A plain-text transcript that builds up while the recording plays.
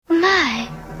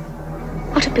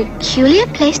What a peculiar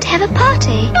place to have a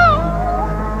party.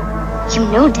 You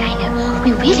know, Dinah,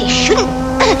 we really shouldn't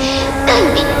be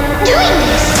doing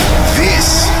this.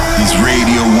 This is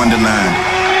Radio Wonderland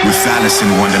with Alice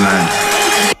in Wonderland.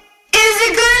 Is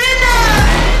it good enough?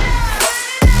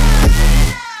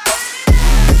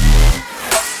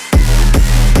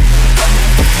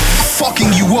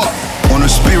 Fucking you up on a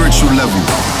spiritual level.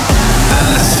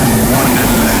 Alice in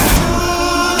Wonderland.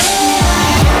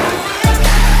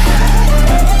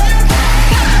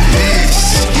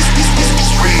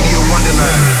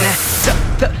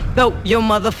 Throw your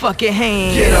motherfucking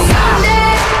hand. Get 'em.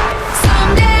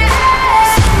 Someday,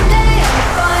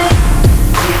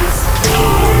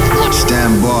 boy.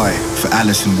 Stand by for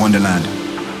Alice in Wonderland.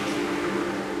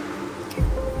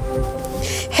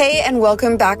 Hey, and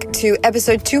welcome back to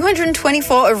episode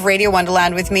 224 of Radio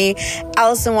Wonderland with me,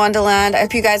 Alice in Wonderland. I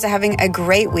hope you guys are having a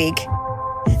great week.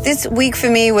 This week for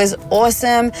me was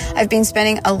awesome. I've been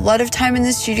spending a lot of time in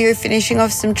the studio finishing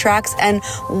off some tracks and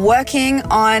working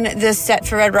on the set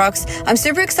for Red Rocks. I'm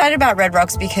super excited about Red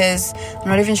Rocks because I'm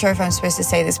not even sure if I'm supposed to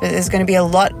say this, but there's going to be a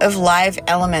lot of live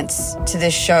elements to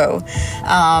this show.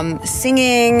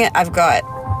 Singing, I've got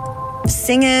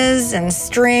singers and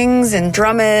strings and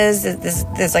drummers.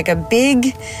 There's like a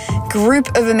big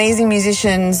group of amazing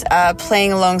musicians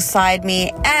playing alongside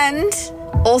me, and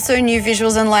also new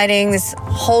visuals and lighting. This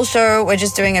whole show we're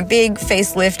just doing a big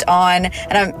facelift on,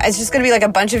 and it's just going to be like a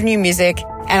bunch of new music,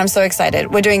 and I'm so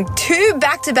excited. We're doing 2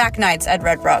 back-to-back nights at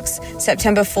Red Rocks,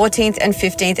 September 14th and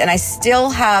 15th, and I still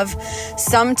have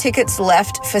some tickets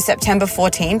left for September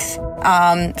 14th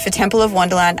for Temple of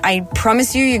Wonderland. I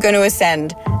promise you're going to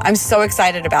ascend. I'm so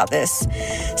excited about this.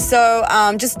 So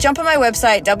just jump on my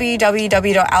website,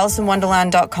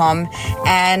 www.aliceinwonderland.com,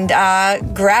 and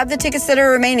grab the tickets that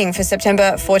are remaining for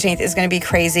September 14th. Is going to be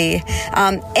crazy.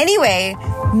 Anyway,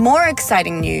 more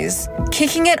exciting news.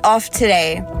 Kicking it off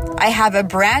today, I have a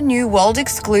brand new world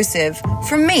exclusive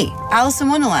from me, Alice in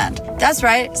Wonderland. That's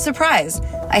right, surprise.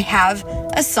 I have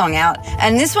a song out,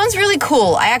 and this one's really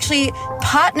cool. I actually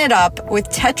partnered up with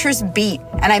Tetris Beat,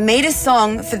 and I made a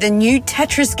song for the new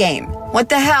Tetris game. What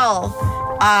the hell?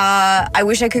 I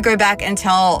wish I could go back and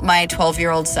tell my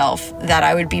 12-year-old self that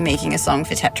I would be making a song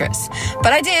for Tetris.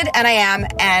 But I did, and I am,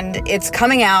 and it's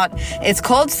coming out. It's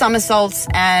called SUMMERSALTS,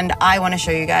 and I want to show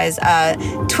you guys.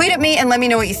 Tweet at me and let me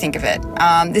know what you think of it.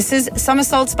 This is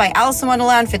SUMMERSALTS by Alice in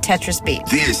Wonderland for Tetris Beat.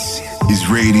 This is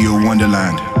Radio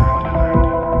Wonderland.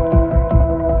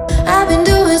 I've been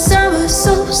doing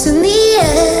somersaults in the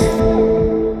air,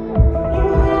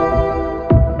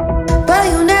 but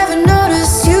you never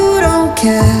notice. You don't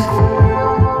care.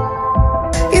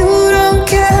 You don't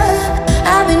care.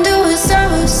 I've been doing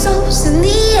somersaults in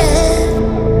the air,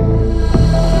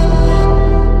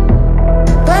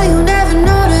 but you never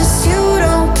notice. You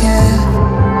don't care.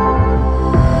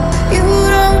 You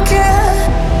don't care.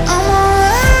 I'm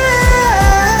alright.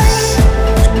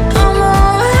 I'm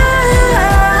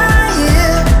alright.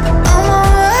 Yeah, I'm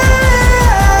alright.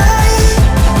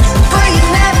 But you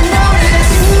never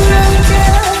notice. You don't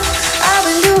care. I've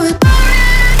been doing.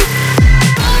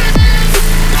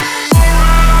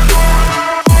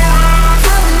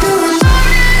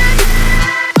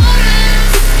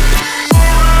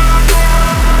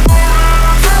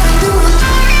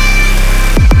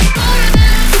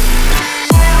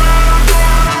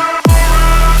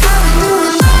 Somersaults in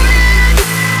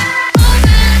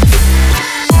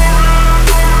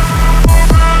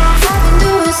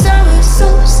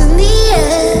the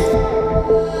air,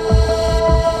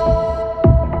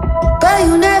 but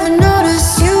you never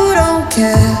notice. You don't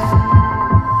care.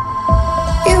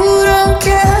 You don't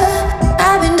care.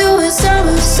 I've been doing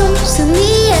somersaults in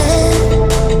the air,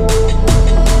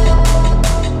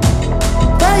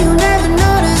 but you never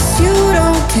notice. You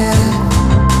don't care.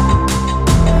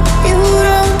 You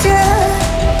don't care.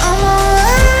 I'm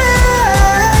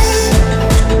alright.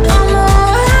 I'm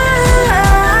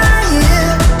alright.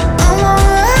 Yeah, I'm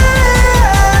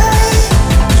alright.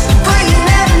 But you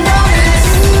never notice.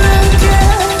 You don't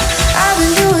care. I've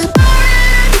been doing.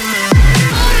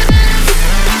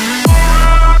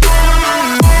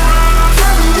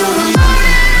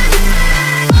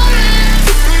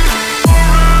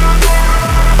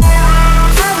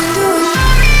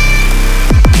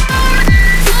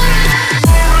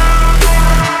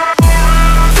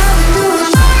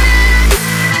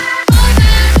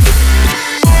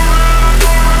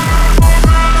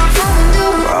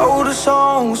 Wrote a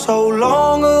song so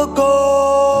long ago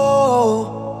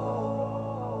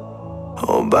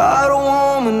about a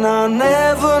woman I'll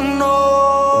never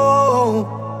know.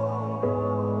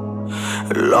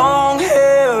 Long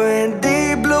hair and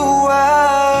deep blue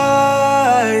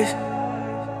eyes.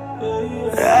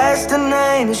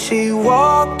 lane and she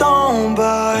walked on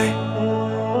by.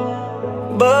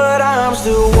 But I'm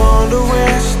still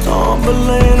wandering,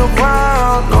 stumbling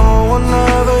around. No one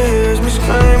ever hears me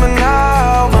screaming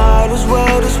out. Might as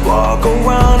well just walk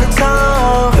around the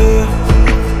town, yeah.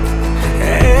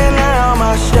 And now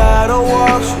my shadow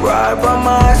walks right by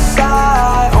my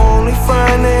side. Only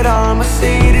friend that I'ma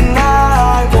see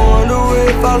tonight. Wonder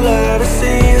if I'll let her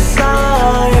see a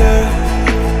sign,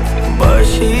 yeah. But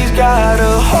she's got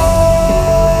a hold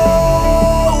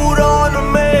on to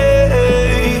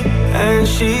me, and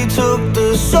she took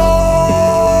the soul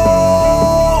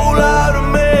out of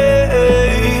me.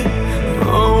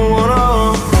 I don't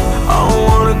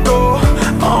wanna go,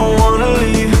 I don't wanna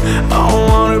leave, I don't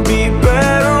wanna be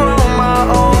better on my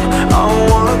own. I don't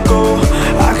wanna go,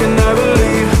 I can never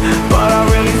leave, but I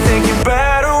really think you're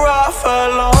better off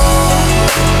alone.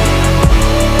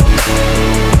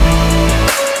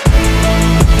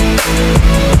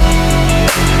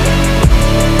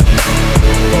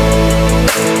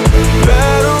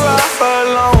 Better off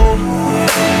alone.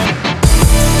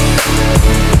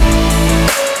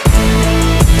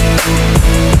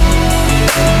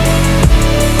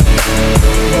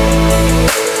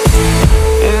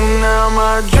 And now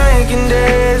my drinking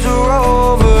days are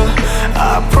over. I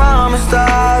promised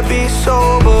I'd be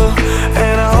sober,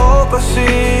 and I hope I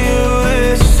see you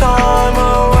this time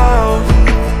around.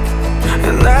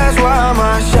 And that's why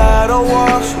my shadow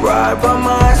walks right by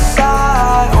my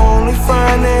side. Only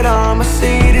friend that I'ma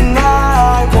see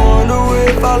tonight. Wonder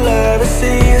if I'll let her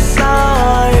see a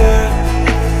sign, yeah.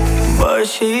 But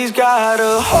she's got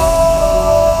a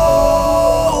hold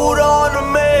on to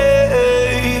me,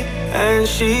 and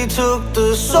she took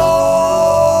the soul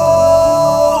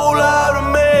out of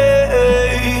me.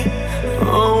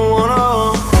 I don't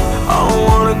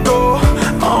wanna go,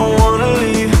 I don't wanna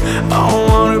leave, I don't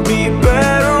wanna be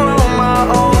better on my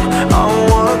own. I don't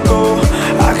wanna go,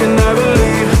 I can never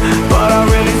leave, but I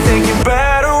really think you're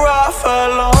better off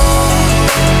alone.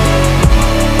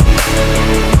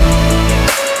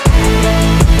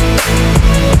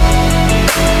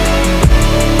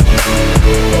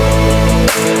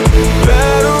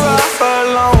 Better off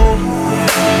alone.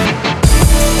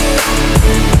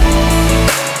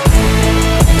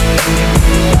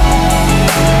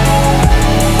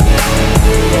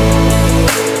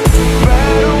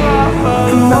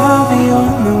 Am I the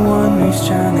only one who's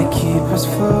trying to keep us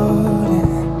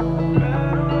floating?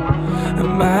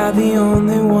 Am I the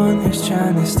only one who's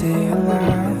trying to stay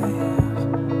alive?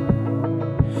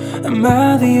 Am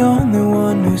I the only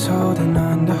one who's holding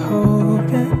on to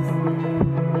hoping?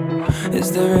 Is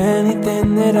there anything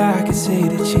that I can say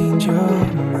to change your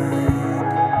mind?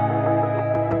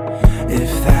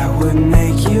 If that would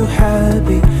make you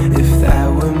happy, if that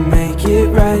would make it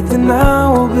right, then I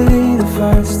will be the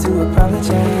first to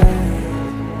apologize.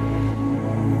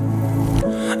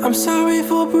 I'm sorry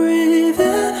for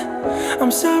breathing,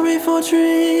 I'm sorry for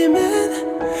dreaming,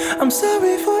 I'm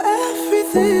sorry for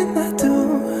everything I do.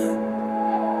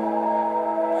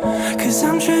 'Cause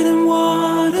I'm treading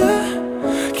water,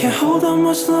 can't hold on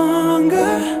much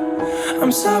longer.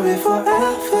 I'm sorry for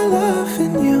ever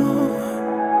loving you.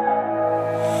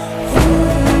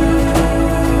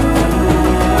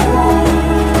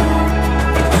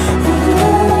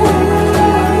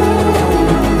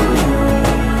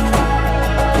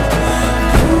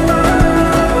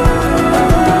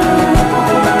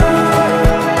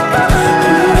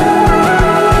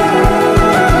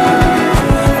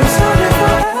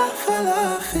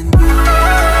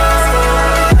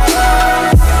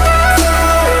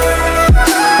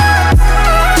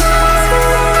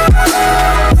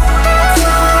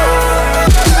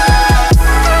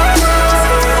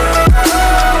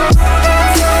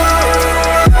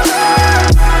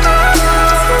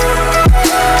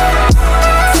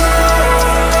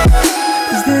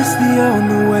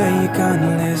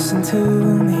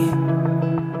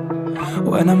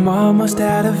 When I'm almost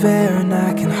out of air and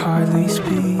I can hardly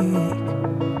speak.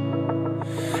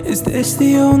 Is this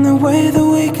the only way that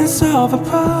we can solve our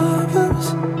problems?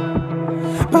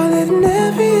 By letting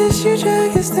every issue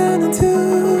drag us down into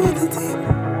the deep.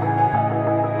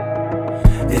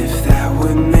 If that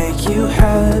would make you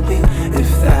happy, if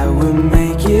that would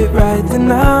make it right, then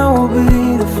I will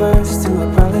be the first to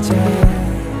apologize.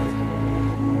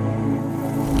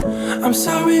 I'm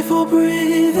sorry for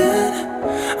breathing,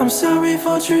 I'm sorry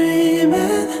for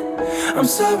dreaming, I'm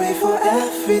sorry for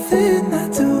everything I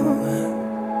do.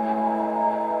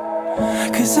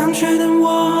 'Cause I'm treading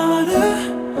water,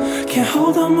 can't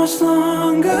hold on much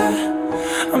longer.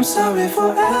 I'm sorry for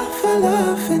ever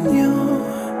loving you.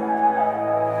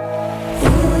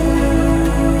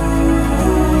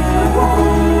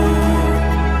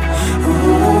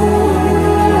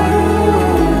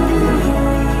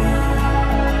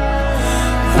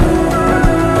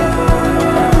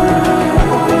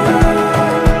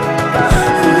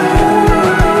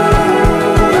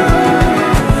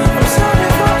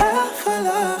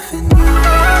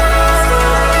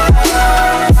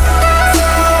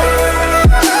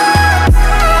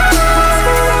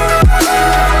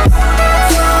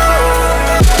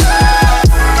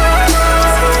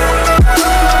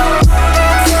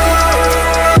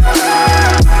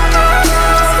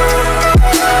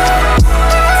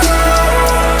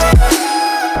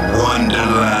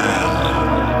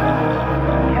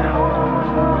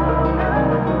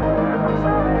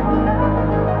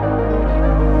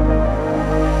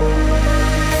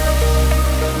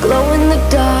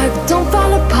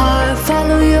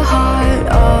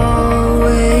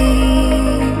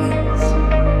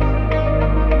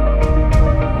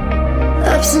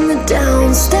 ups and the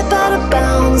downs, step out of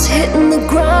bounds, hitting the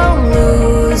ground,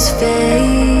 lose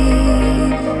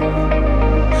faith.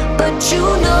 But you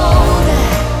know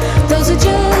that those are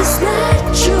just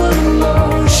natural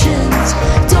emotions.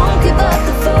 Don't give up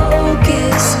the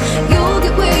focus, you'll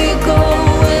get where you're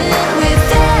going. With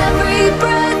every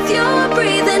breath you're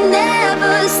breathing,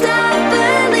 never stop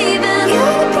believing.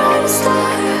 You're the brightest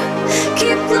star,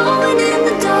 keep glowing in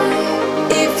the dark.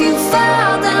 If you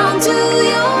fall down to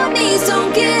your knees,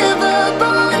 don't give up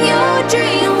on your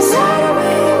dreams. No matter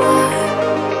where you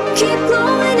are, keep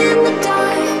glowing in the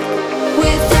dark.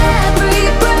 With every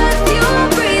breath you're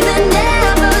breathing,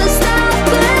 never stop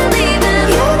believing.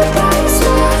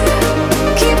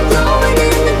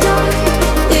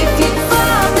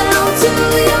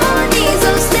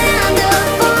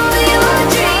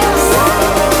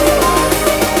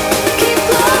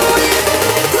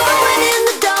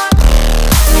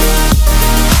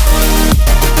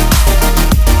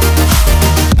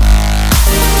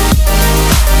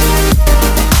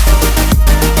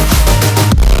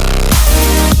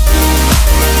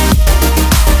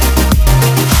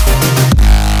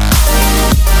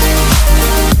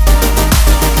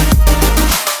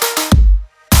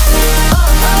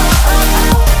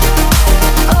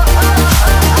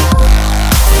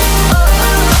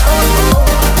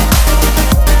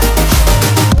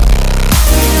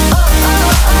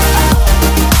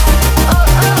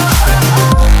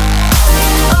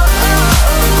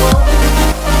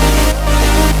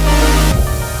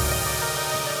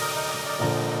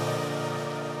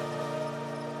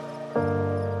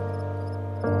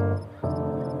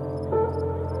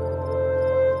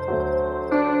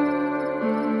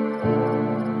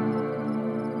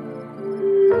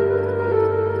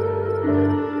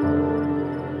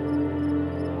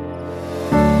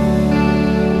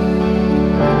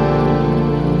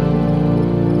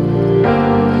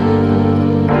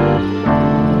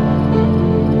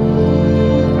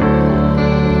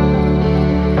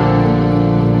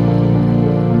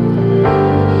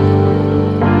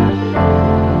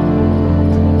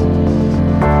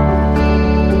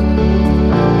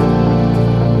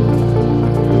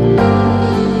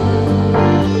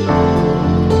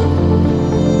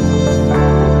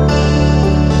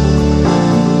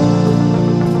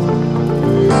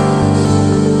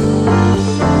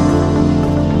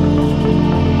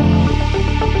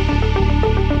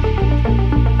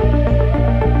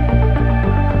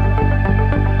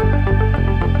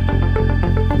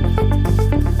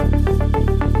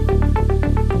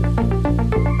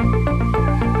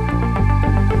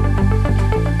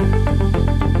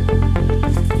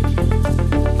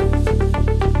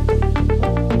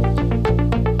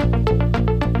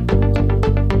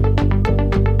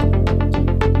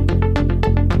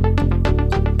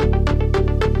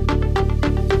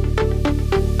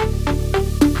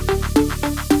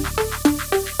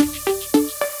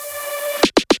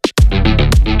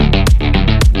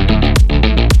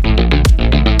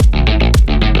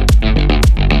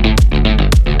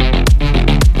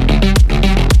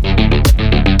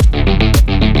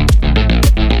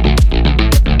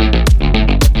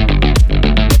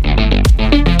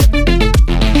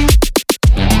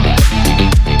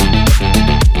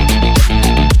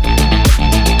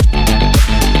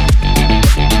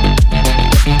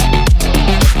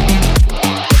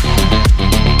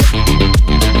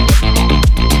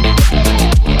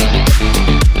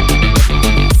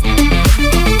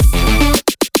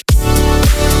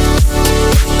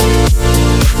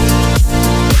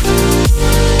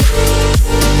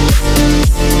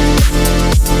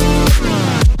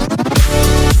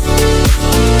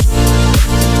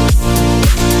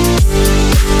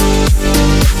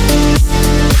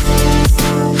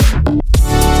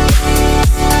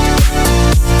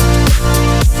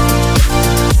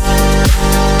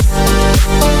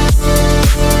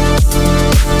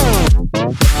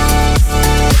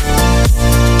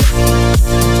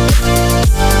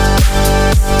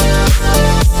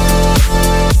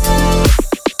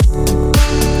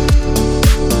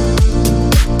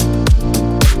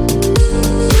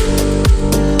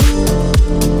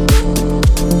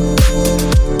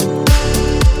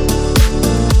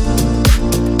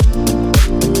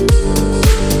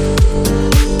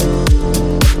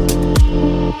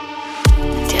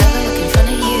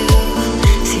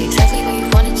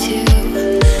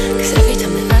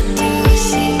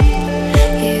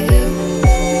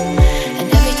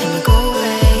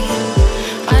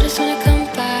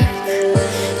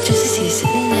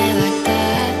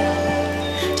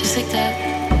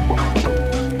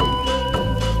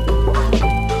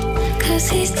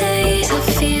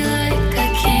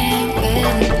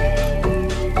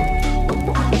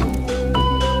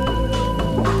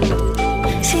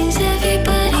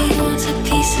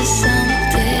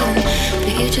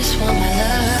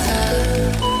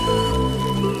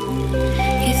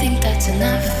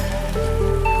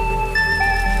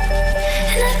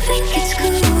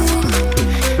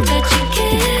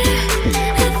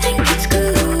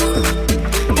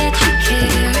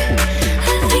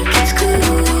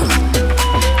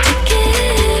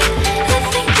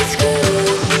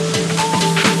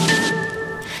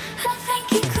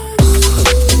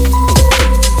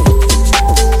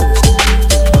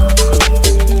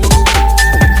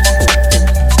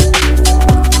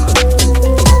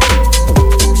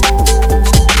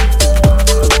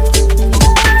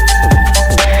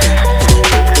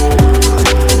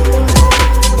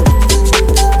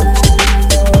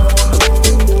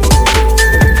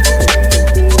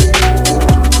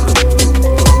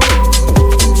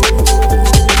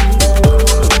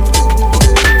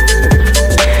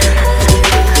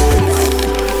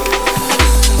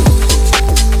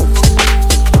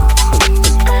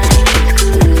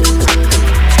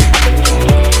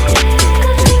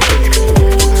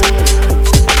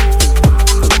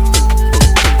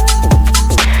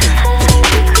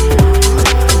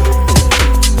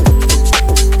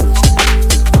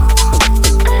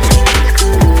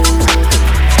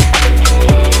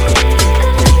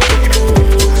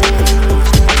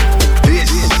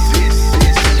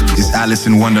 Alice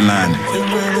in Wonderland.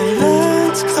 And when the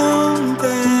lights come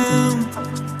down,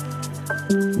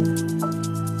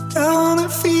 I wanna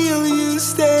feel you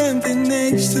standing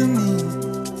next to me.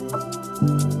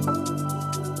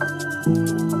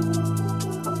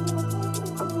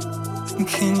 And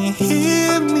can you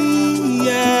hear me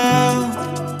out?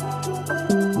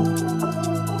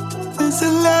 There's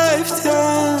a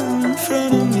lifetime in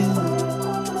front of me.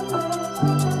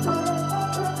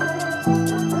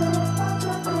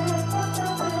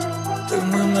 And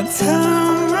when my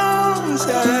time runs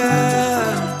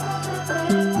out,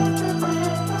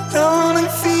 I wanna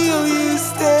feel you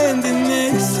standing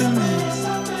next to me.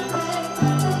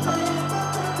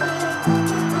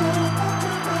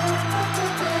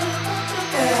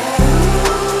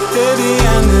 Baby,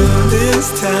 I knew this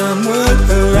time would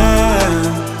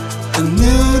arrive. I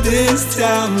knew this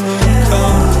time would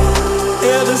come.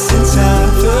 Ever since I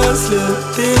first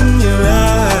looked in your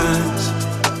eyes,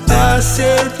 I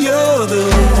said you're the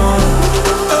one.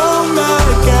 Oh my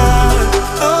God,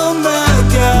 oh my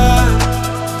God,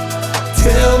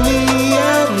 tell me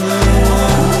I'm the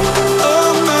one. Oh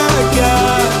my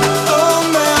God, oh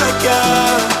my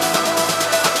God.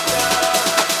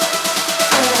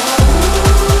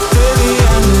 Baby,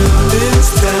 I knew this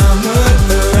time would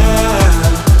arrive.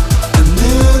 I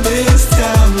knew this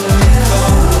time would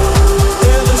come.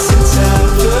 Ever since I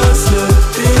first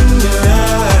looked in your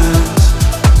eyes,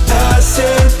 I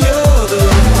said you're the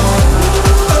one.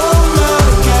 Oh my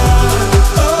God,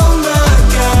 oh my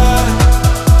God,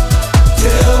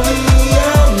 tell me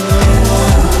I'm the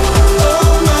one.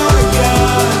 Oh my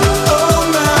God, oh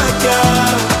my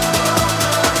God.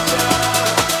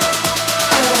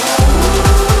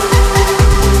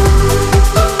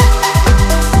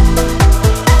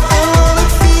 I wanna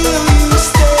feel you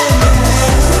standing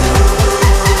next to me.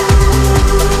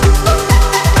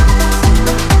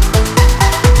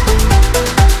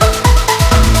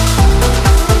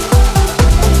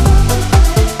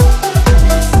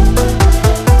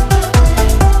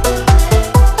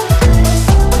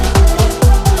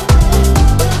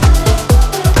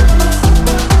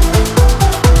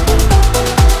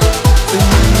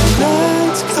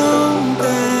 Lights come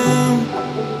down,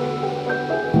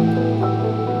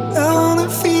 I wanna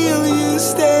feel you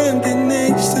standing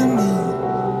next to me.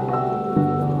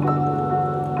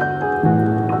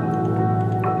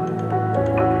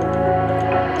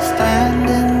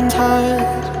 Standing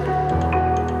tight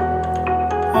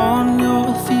on your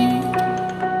feet,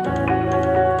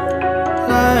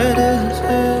 light as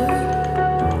air,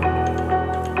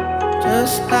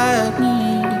 just like me.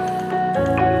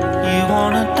 You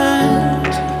wanna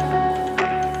dance,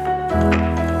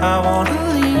 I wanna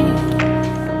lead.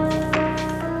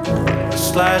 The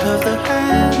sleight of the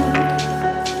hand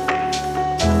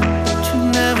that you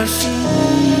never seen.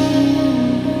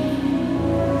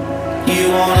 You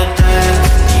wanna dance,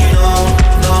 you don't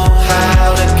know how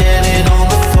to get it on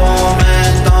the floor,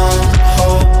 man. Don't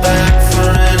hold back for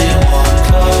anyone.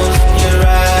 Close your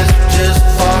eyes, just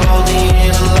follow the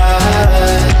inner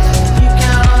light. You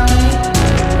count on me.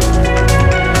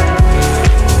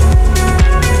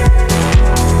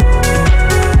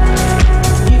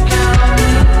 You count on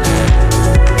me.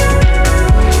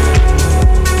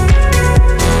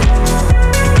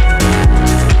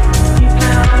 You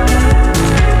count on me.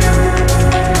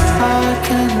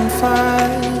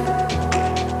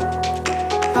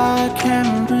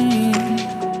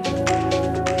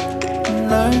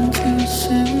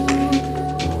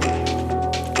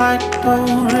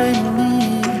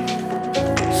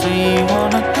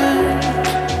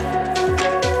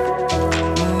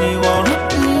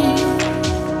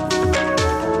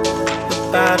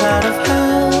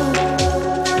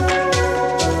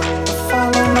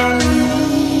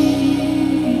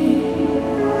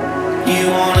 You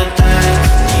wanna dance,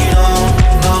 you don't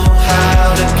know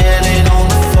how to get it on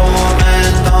the floor,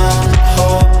 man. Don't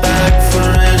hold back for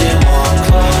anyone.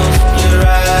 Close your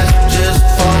eyes, just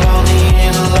follow the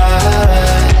inner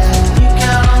light. You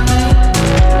count on me.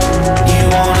 You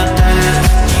wanna dance,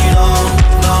 you don't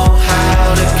know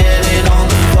how to get it on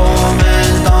the floor, man.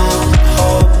 Don't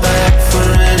hold back for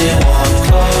anyone.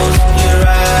 Close your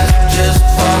eyes, just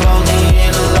follow the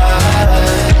inner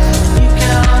light. You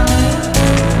count on me.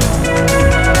 You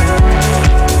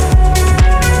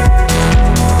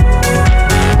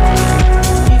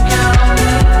count on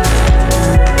me.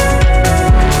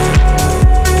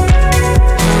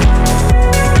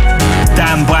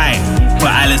 Stand by for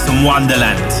Alice in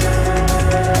Wonderland.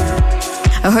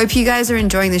 I hope you guys are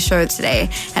enjoying the show today,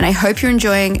 and I hope you're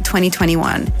enjoying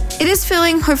 2021. It is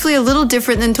feeling hopefully a little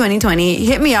different than 2020.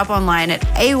 Hit me up online at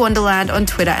 @Wonderland on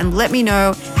Twitter and let me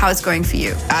know how it's going for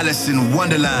you. Alice in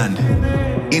Wonderland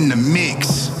in the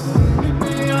mix.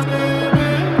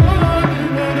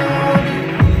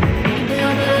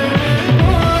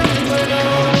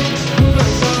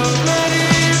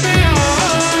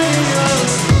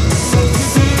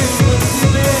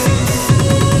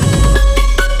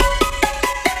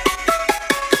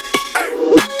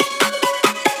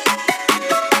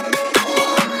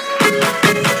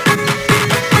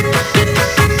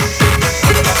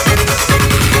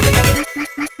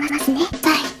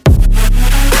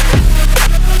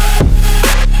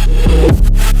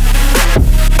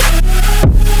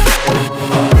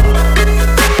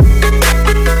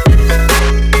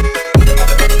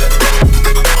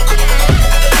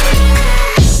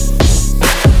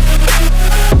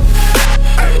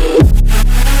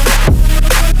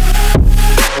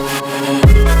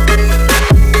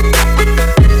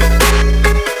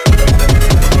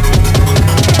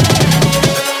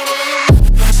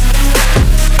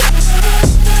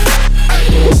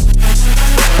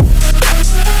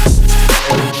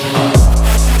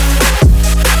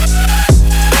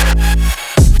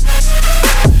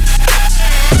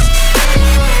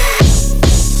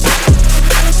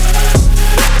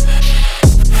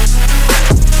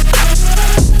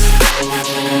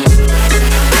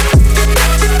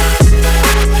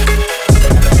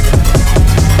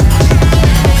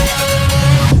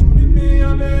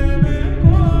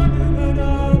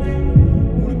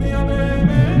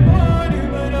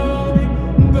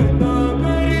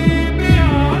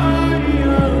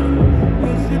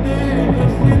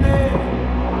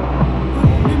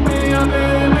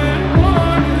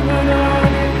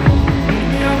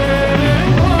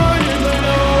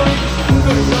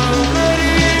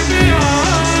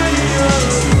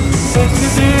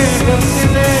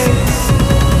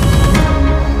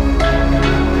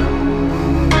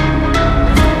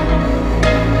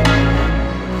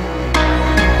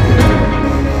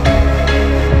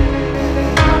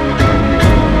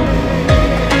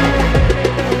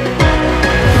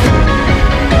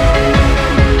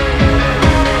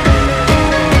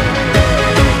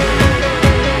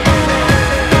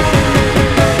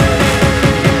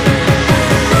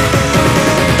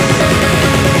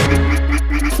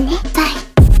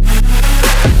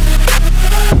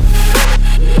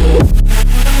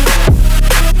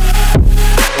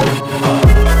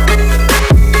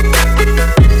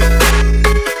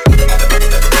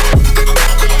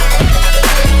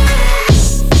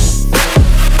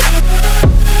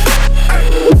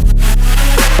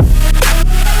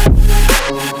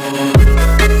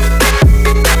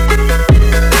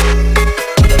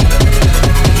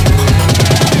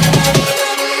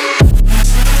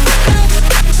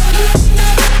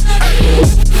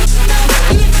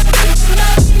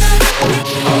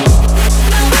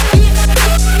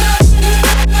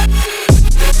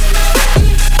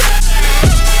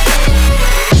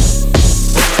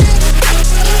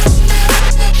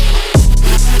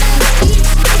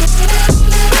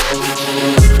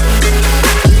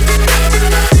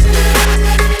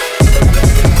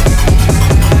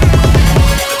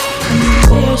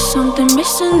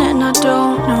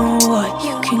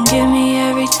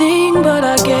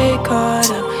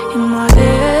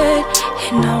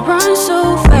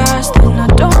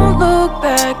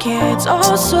 Yeah, it's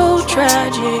all so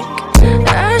tragic.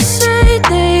 I say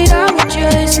that I would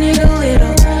just need a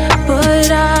little,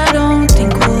 but I don't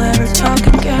think we'll ever talk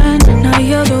again. Now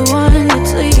you're the one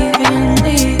that's leaving.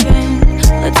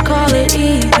 Let's call it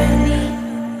even.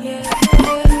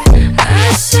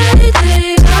 I say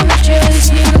that I would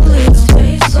just need a little,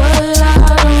 but I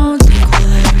don't think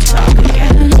we'll ever talk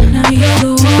again. Now you're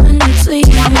the one that's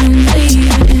leaving.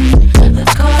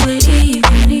 Let's call it even.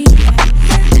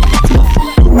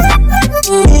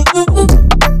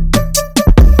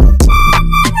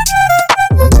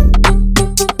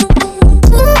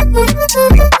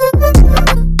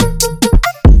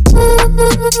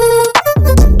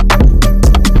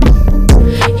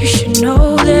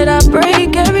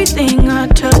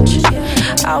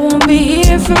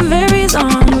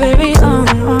 very long.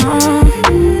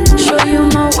 Show you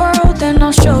my world, then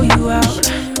I'll show you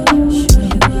out.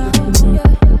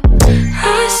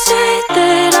 I say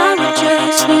that I would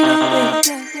just need a little,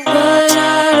 but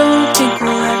I don't think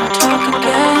we'll ever talk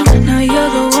again. Now you're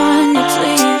the one that's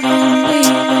leaving.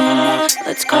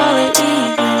 Let's call it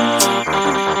even.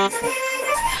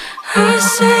 I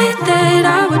say that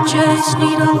I would just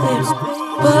need a little,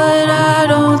 but I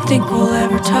don't think we'll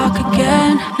ever talk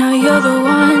again. Now you're the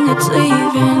one that's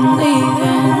leaving.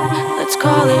 Let's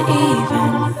call it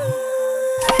even.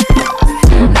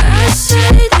 I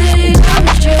say that I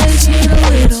would just need a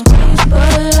little,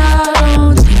 but I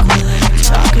don't think we'll ever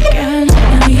talk again.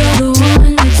 Now you're the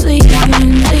one that's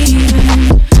leaving.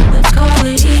 Let's call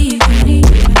it even.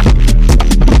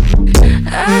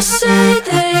 I say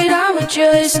that I would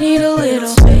just need a little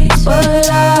space, but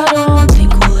I don't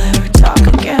think we'll ever talk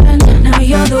again. Now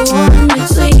you're the one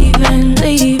that's leaving.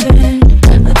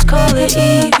 Let's call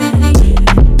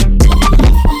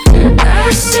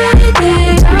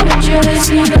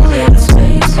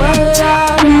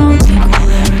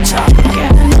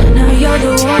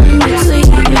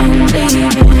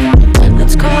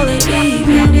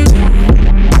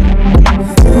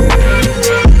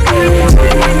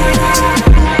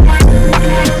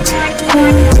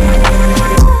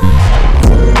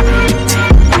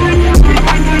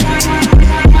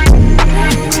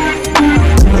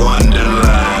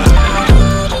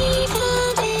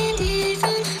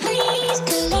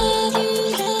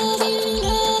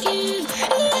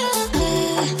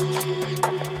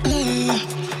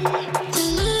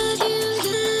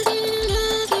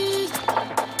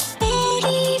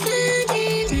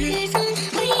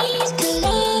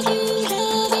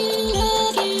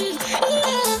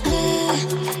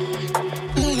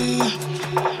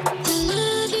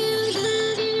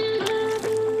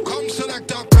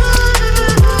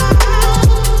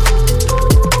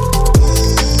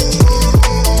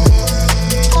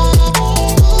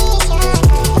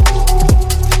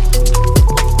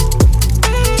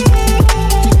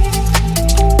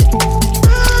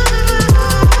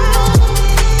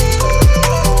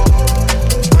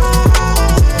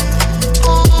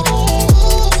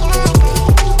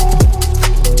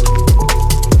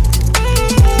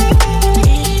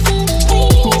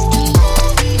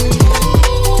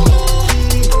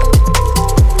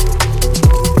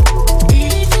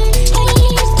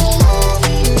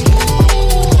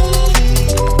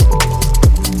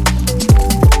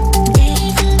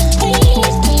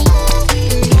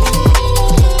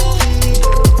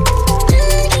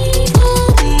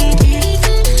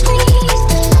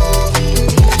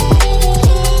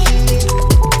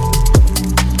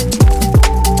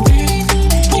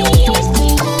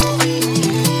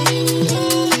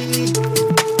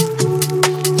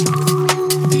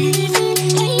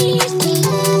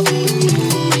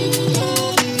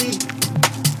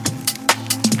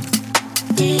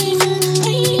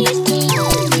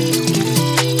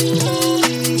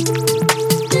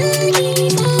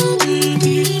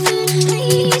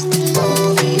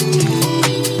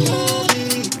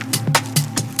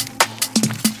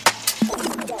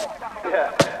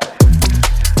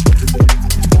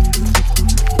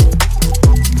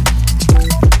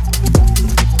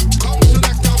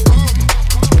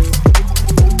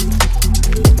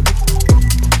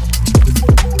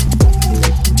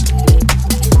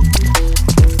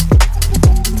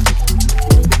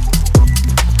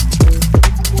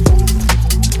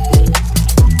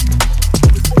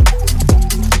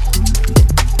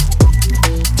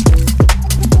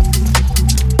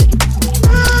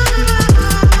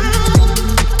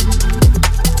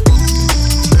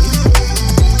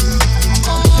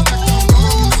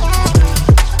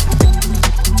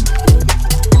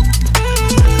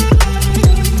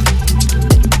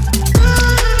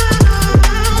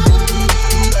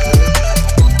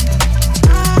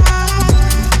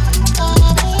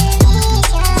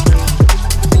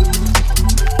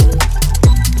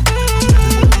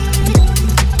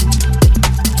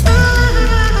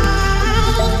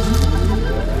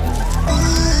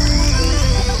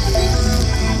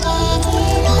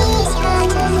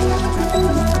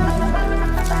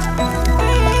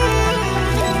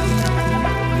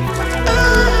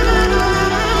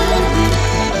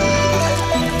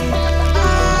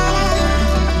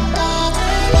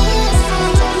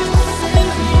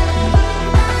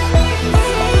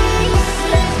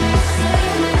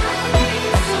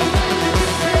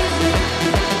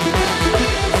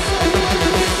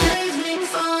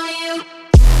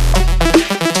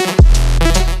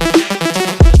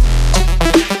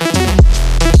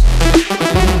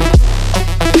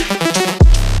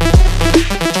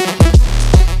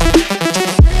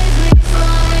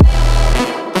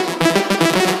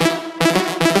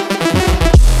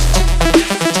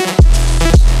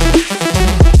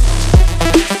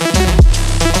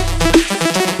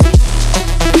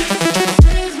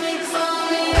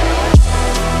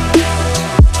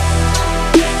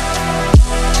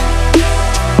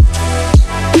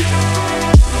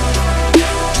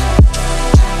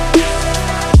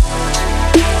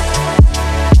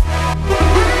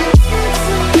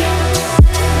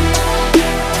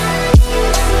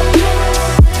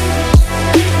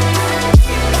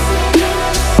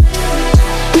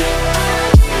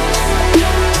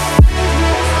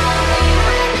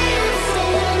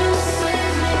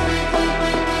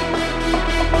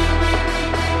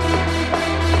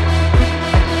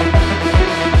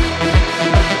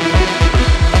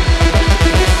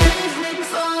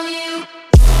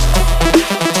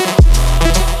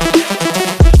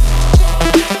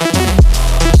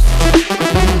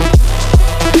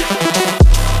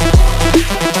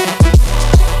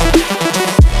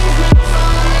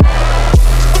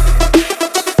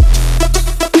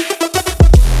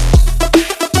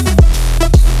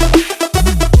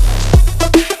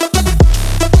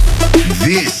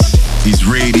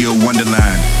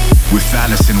with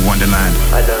Alice in Wonderland.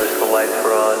 I noticed the lights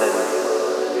were on and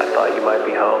I thought you might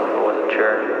be home, but wasn't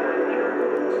sure.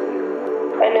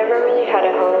 I never really had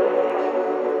a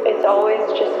home. It's always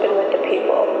just been with the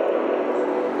people.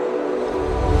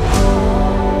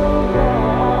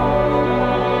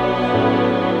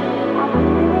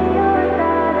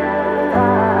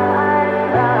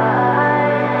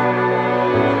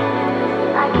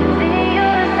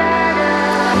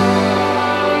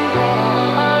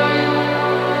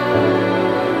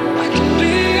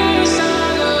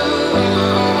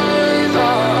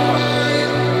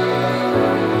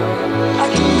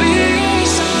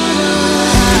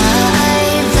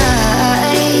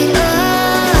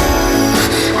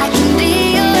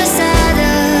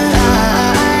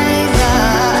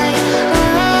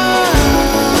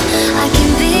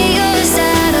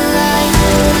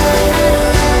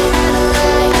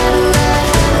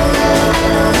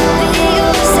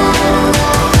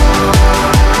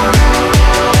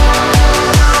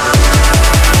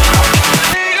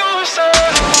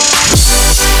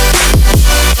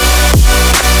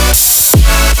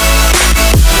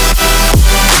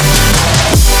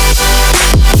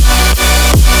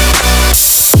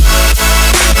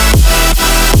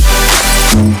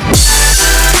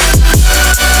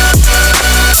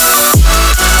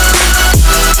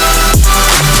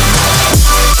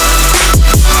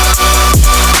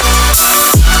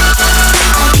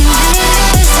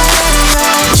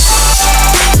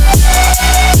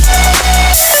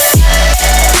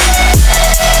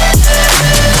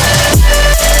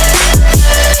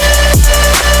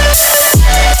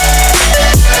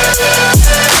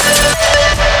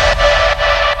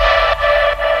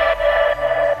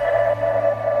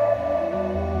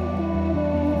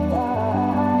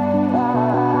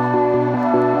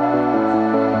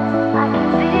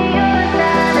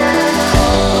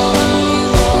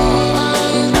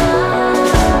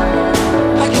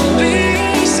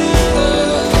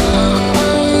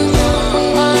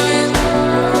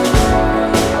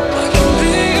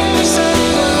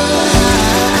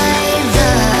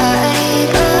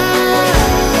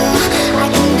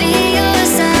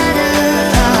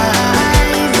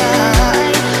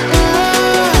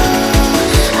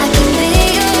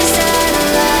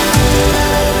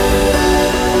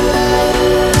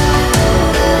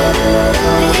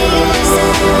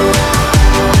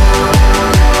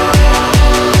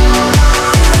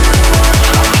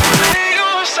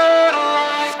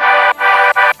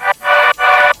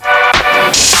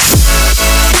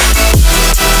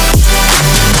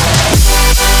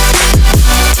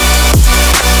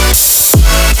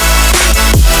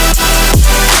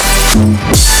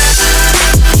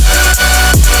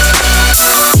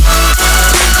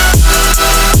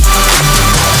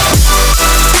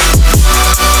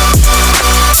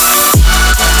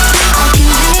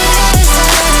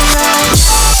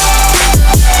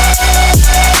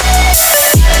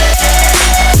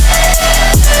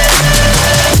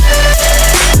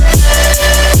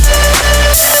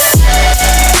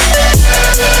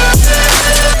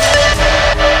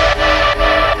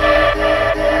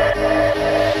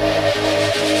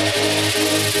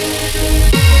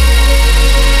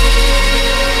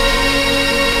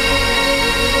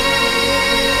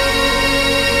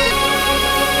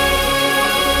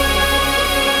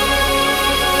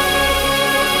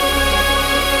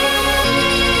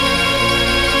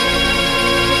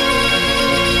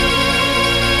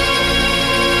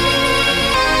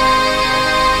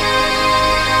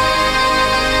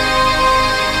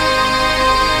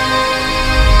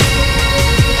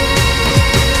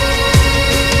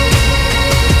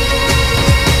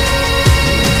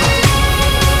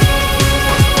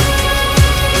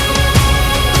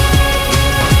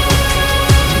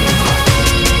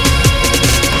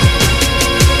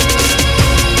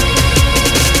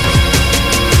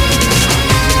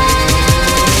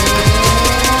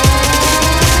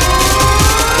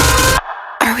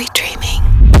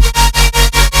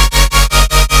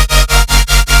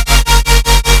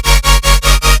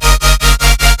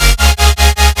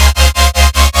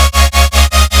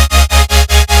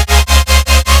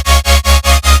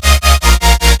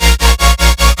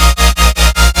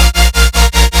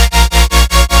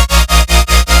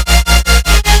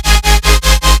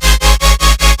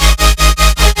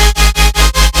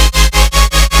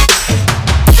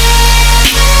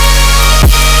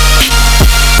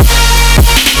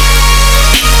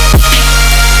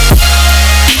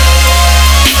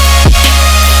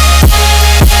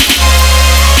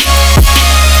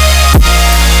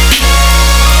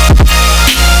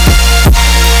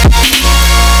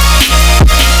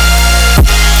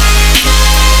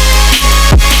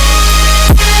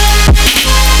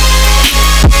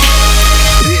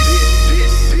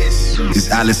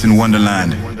 Alice in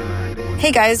Wonderland.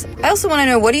 Hey guys, I also want to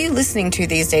know, what are you listening to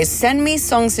these days? Send me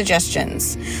song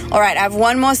suggestions. All right, I have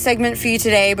one more segment for you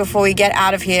today before we get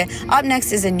out of here. Up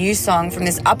next is a new song from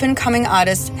this up-and-coming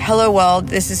artist, Hello World.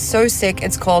 This is so sick.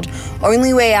 It's called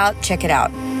Only Way Out. Check it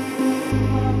out.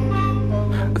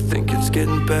 I think it's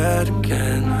getting bad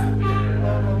again.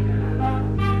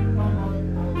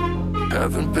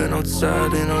 Haven't been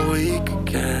outside in a week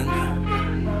again.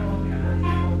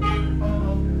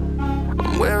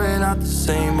 I'm wearing out the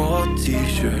same old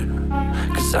t-shirt,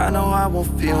 'cause I know I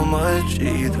won't feel much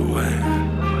either way.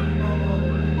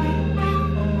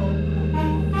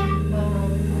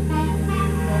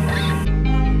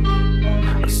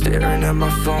 I'm staring at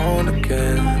my phone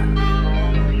again.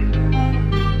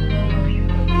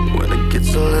 When it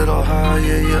gets a little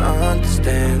higher, you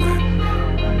understand.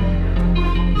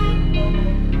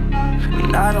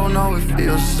 And I don't know, it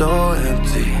feels so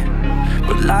empty,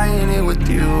 but lying here with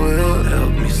you will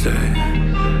help me say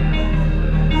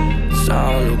it's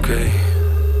all okay.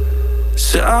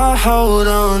 So I'll hold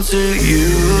on to you.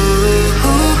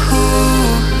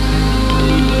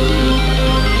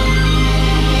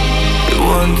 The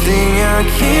one thing I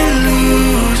can't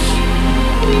lose.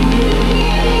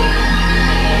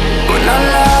 When I'm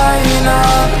lying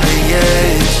on the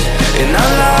edge and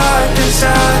I'm locked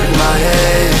inside my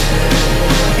head,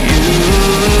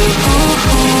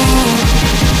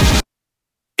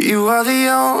 you are the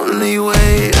only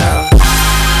way out.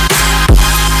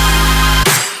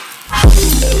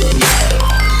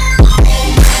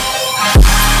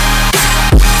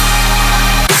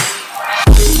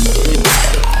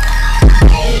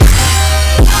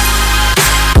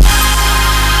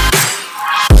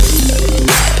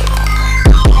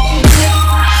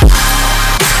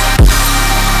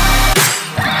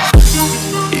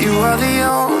 You are the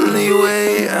only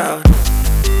way out.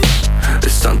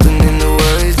 There's something in the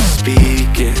words you're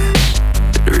speaking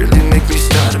that really make me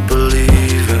start to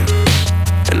believe it.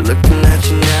 And looking at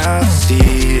you now, I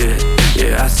see it.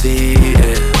 Yeah, I see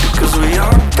it. Cause we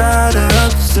all got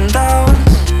ups and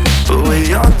downs, but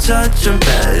we all touching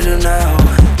better now.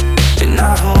 And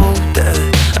I hope that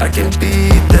I can be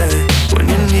there when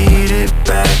you need it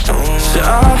back on. So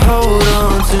I'll hold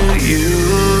on to you.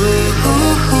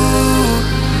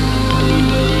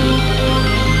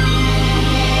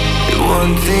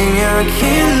 One thing I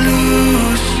can't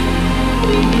lose.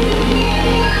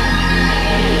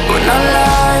 When I'm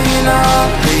lying on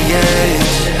the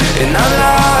edge and I'm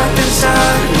locked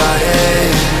inside my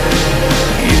head,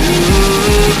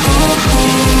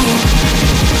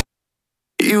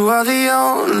 you are the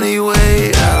only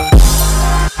way out.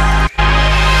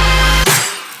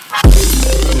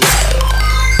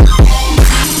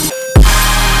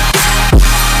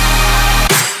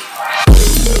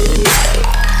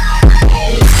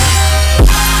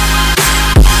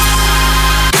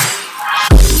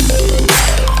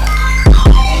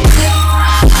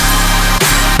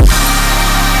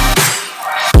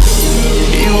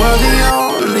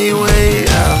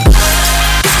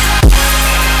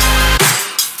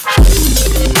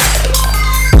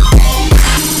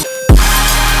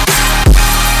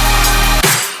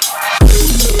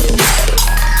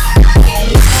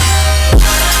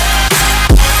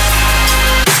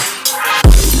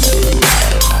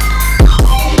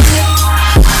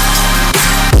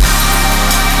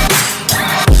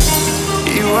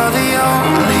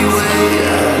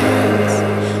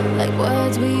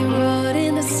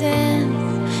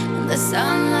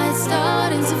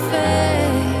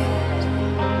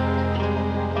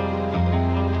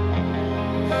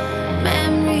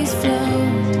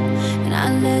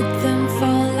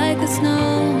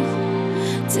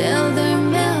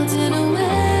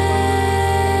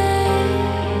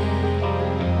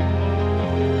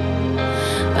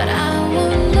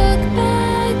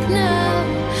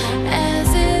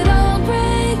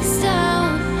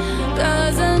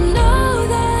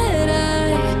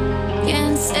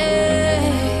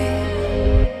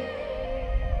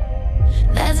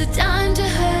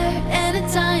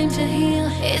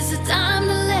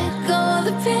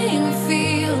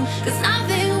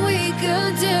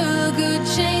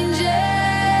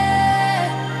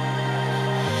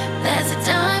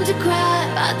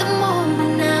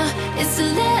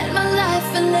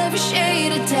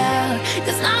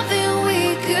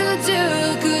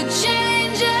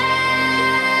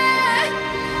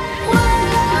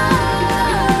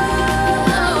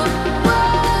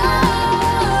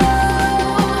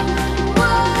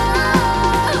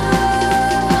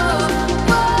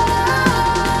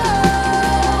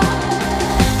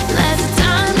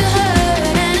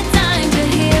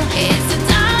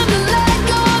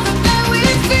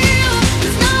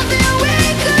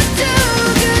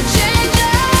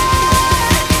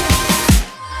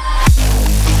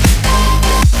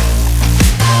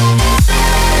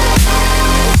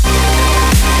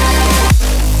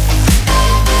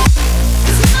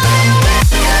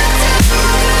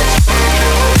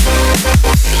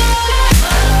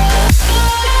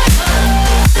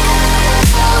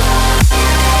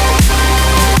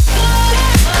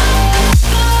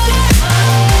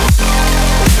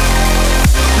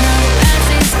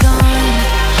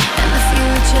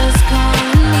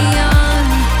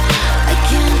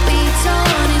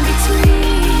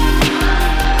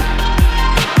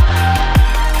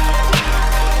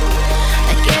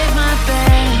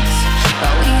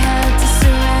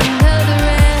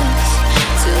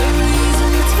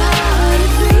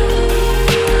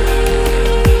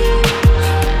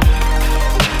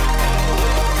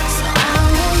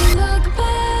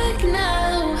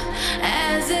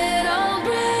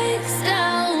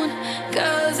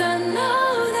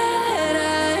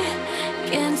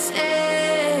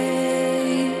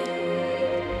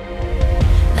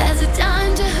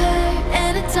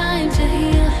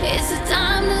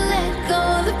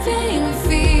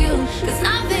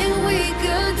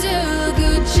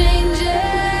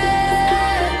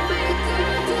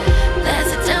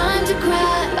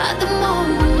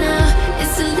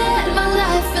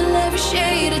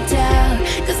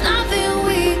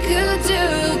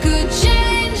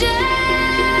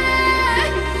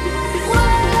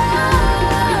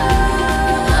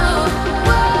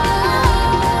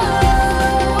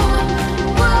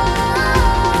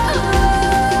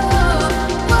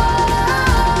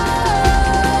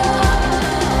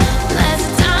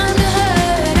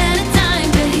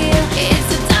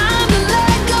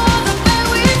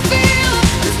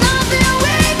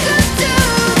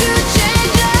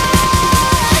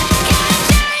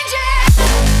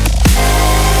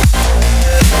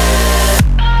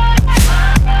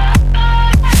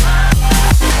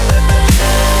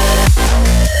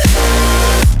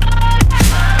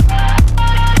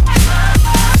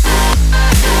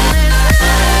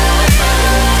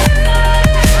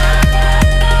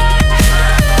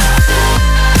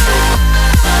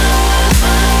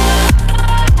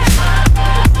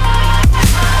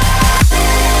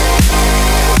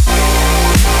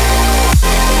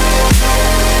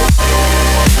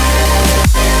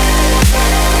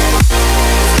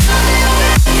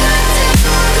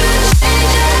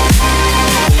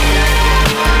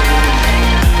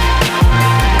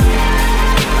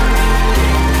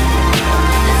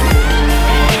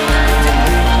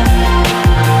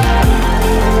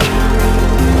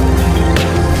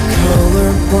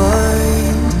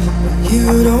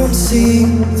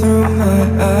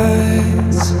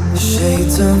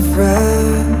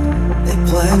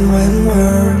 And when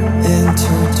we're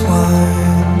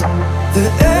intertwined, the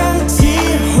empty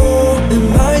hole in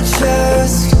my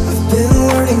chest, I've been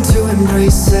learning to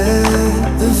embrace it.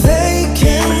 The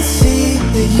vacancy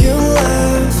that you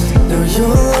left, now you're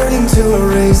learning to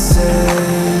erase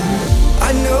it.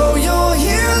 I know you'll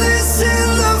hear this in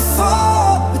the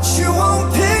fall, but you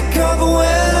won't pick up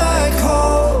when I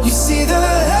call. You see the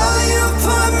hell you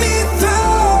put me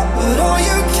through, but all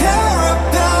you care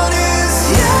about is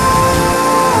you.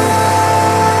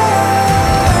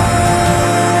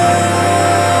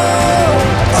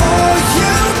 All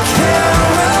you care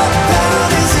about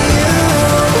is you,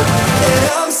 and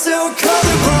I'm still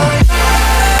colorblind.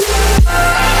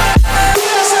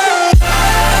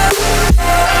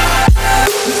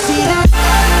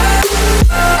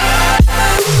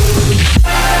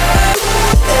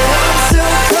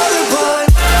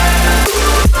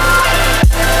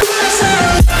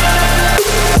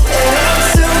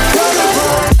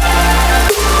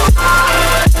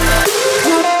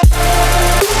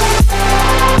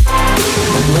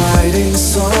 Writing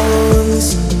songs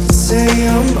that say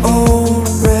I'm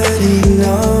already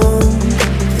numb.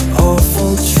 The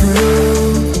awful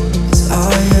truth is I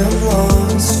am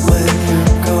lost when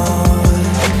you're gone.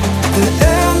 The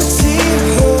empty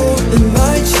hole in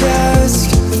my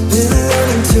chest, I've been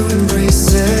learning to embrace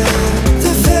it.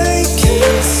 The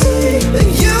vacancy that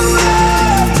you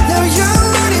left, now you're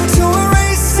learning to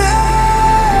erase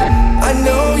it. I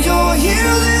know you'll hear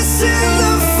this in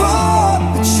the fall,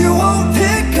 but you won't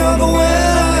pick up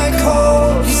when I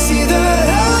call. You see the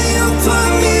hell you put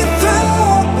me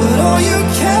through, but all you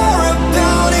care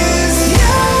about is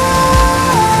you.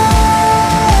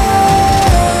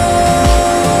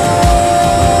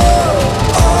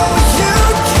 All you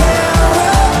care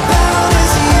about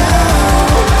is you,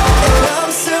 and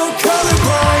I'm still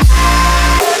colorblind.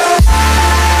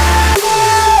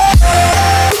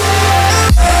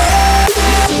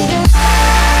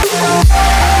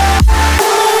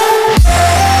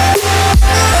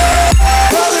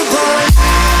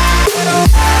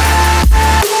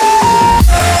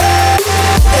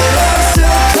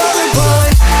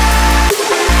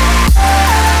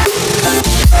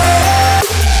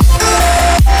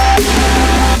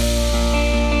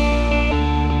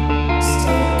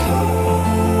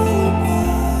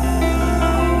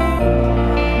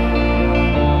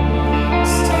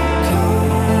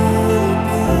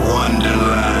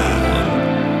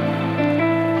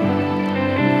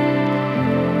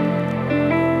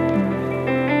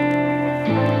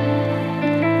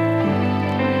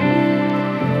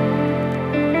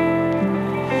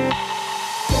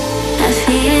 I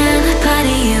feel a part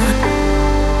of you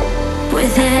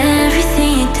with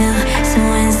everything you do. So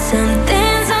when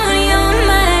something's on your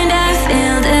mind, I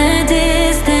feel the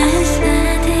distance.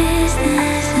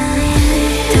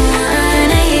 Don't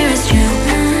wanna hear it's true,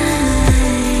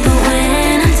 but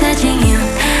when I'm touching you,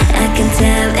 I can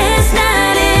tell it's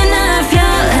not enough.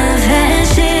 Your love has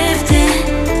shifted.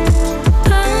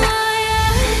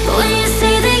 When you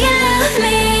say that you love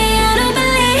me, I don't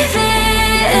believe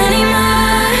it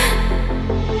anymore.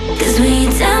 'Cause when you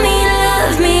tell me you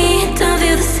love me, don't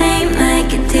feel the same.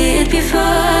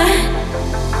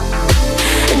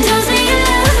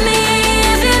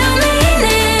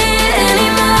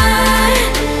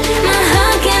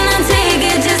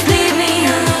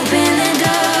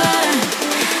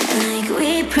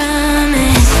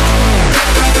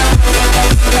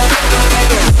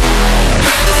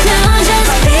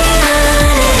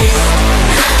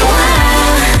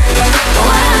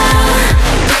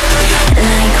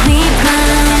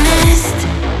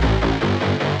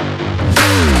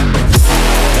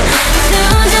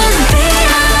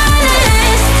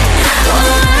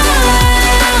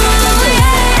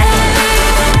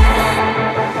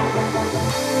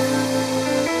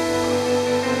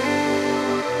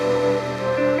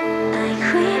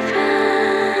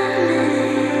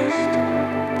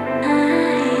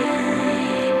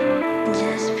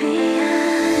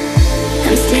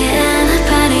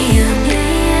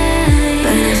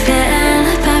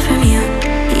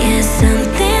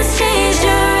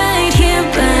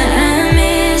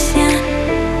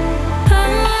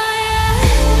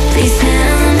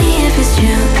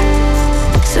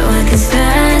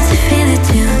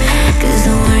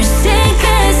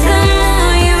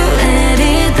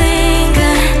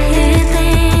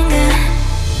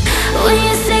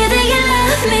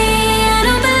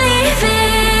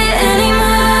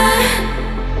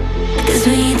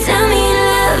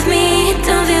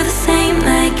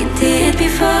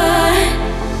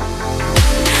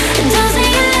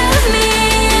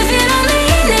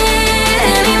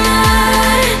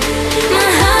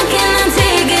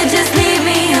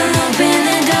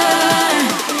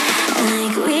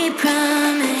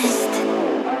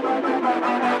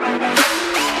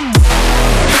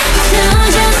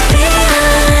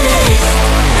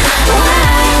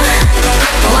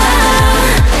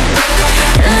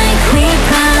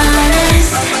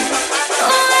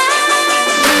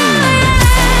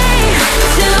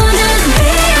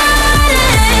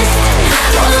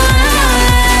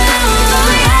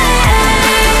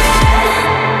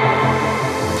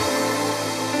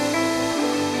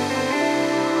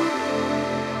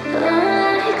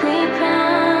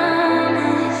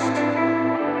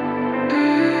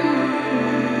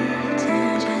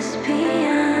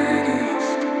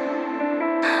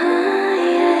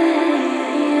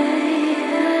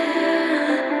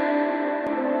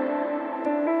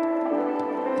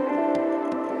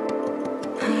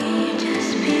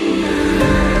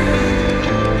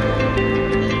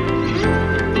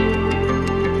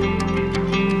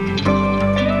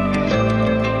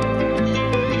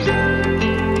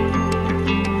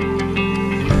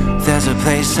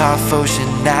 place off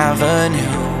Ocean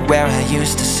Avenue, where I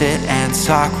used to sit and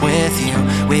talk with you.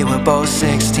 We were both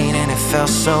 16 and it felt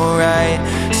so right,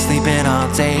 sleeping all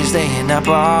day, staying up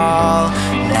all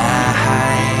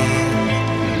night,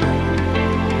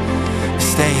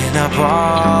 staying up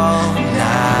all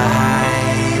night.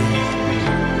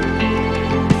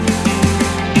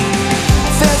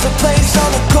 There's a place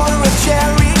on the corner of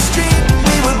Cherry Street.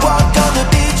 We would walk on the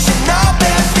beach in our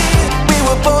bare feet. We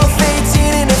were both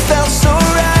 18 and it felt so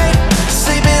right,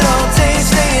 sleeping all day,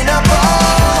 staying up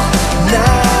all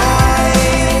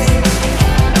night,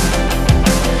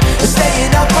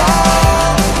 staying up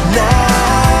all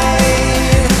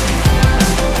night.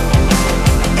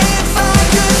 If I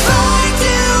could find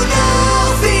you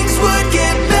now, things would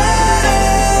get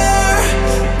better.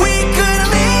 We could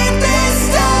leave this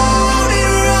town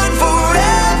and run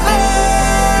forever.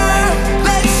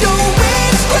 Let your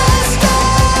wings crash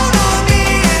down on me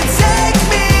and take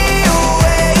me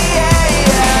away.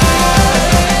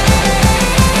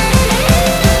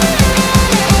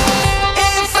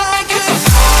 If I could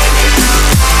find you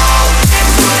now,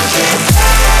 things would get better. We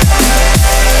could leave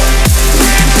this town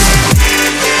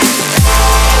and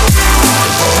run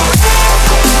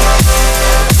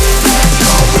forever. Let your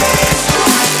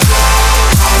wings crash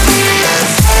down on me and take me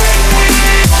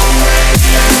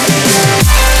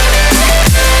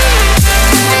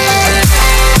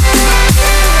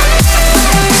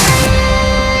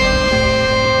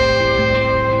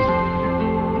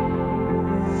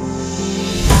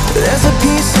There's a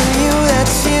piece of you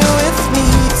that's here with me.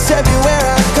 It's everywhere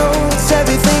I go, it's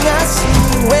everything I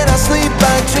see. When I sleep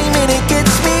I dream and it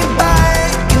gets me by.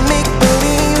 Can make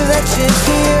believe that you're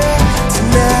here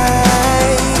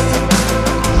tonight,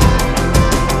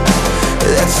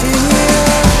 that you're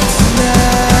here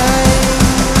tonight.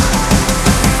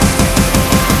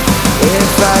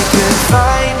 If I could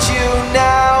find you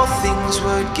now, things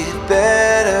would get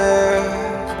better.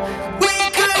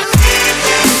 We could leave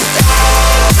this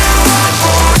town and run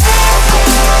forever.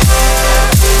 Let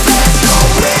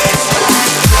your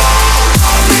wings crash down on me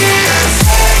and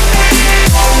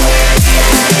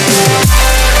take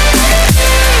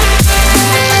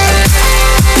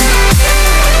me away.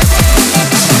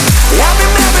 I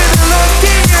remember the look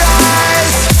in your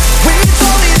eyes when you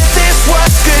told me that this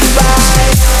was goodbye.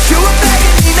 You were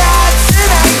begging me not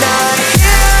tonight, not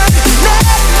here,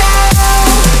 not now.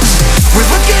 We're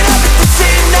looking up at the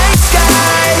same night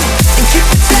sky and keep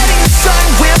pretending the sun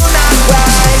will not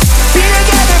rise. Be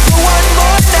together for one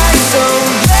more night, so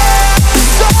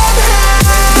let's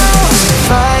somehow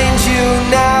find you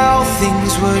now,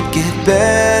 things would get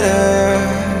better.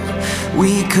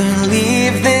 We could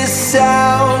leave this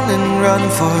town and run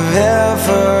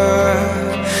forever.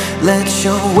 Let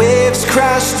your waves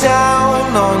crash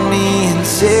down on me and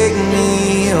take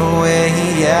me away.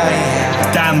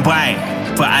 Stand by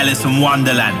for Alice in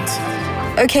Wonderland.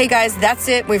 Okay, guys, that's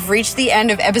it. We've reached the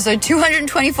end of episode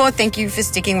 224. Thank you for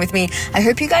sticking with me. I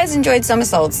hope you guys enjoyed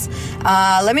Somersaults.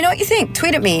 Let me know what you think.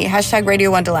 Tweet at me, #Radio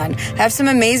Wonderland. I have some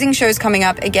amazing shows coming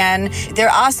up again. There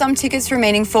are some tickets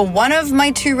remaining for one of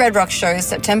my 2 Red Rock shows,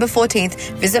 September 14th.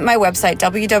 Visit my website,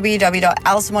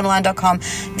 www.aliceinwonderland.com.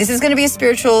 This is going to be a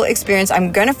spiritual experience.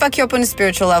 I'm going to fuck you up on a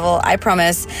spiritual level, I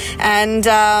promise. And,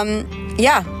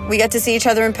 yeah, we get to see each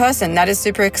other in person. That is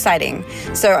super exciting.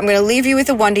 So I'm going to leave you with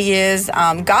the Wonder Years.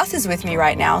 Garth is with me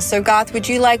right now. So Garth, would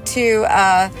you like to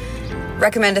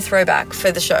recommend a throwback for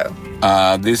the show?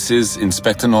 This is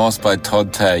Inspector Norse by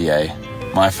Todd Terje,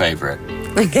 my favorite.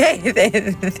 Okay,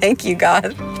 thank you,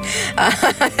 Garth.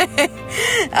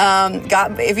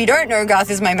 Garth. If you don't know,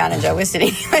 Garth is my manager. We're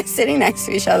sitting next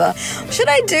to each other. Should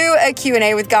I do a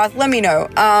Q&A with Garth? Let me know.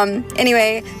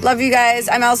 Anyway, love you guys.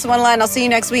 I'm Alice in Wonderland. I'll see you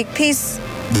next week. Peace.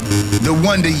 The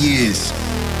Wonder Years.